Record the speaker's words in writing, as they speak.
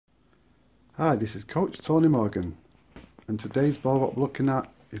Hi, this is Coach Tony Morgan, and today's boiler what we're looking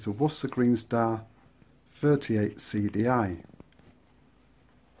at is a Worcester Green Star 38 CDI.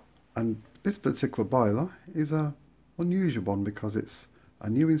 And this particular boiler is a unusual one because it's a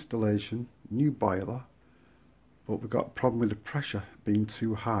new installation, new boiler, but we've got a problem with the pressure being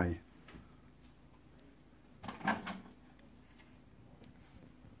too high.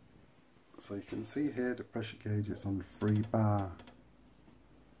 So you can see here the pressure gauge is on 3 bar.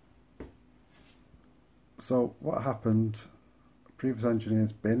 So what happened, previous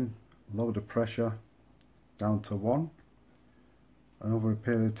engineer's bin lowered the pressure down to 1, and over a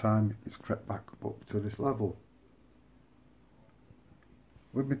period of time it's crept back up to this level.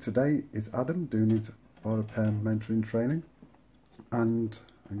 With me today is Adam doing his bar repair mentoring training, and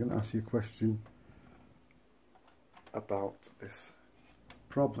I'm going to ask you a question about this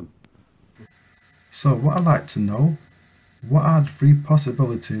problem. So what I'd like to know, what are the 3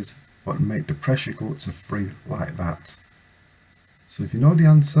 possibilities what make the pressure go up to 3 like that? So if you know the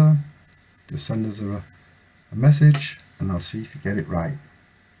answer, just send us a message and I'll see if you get it right.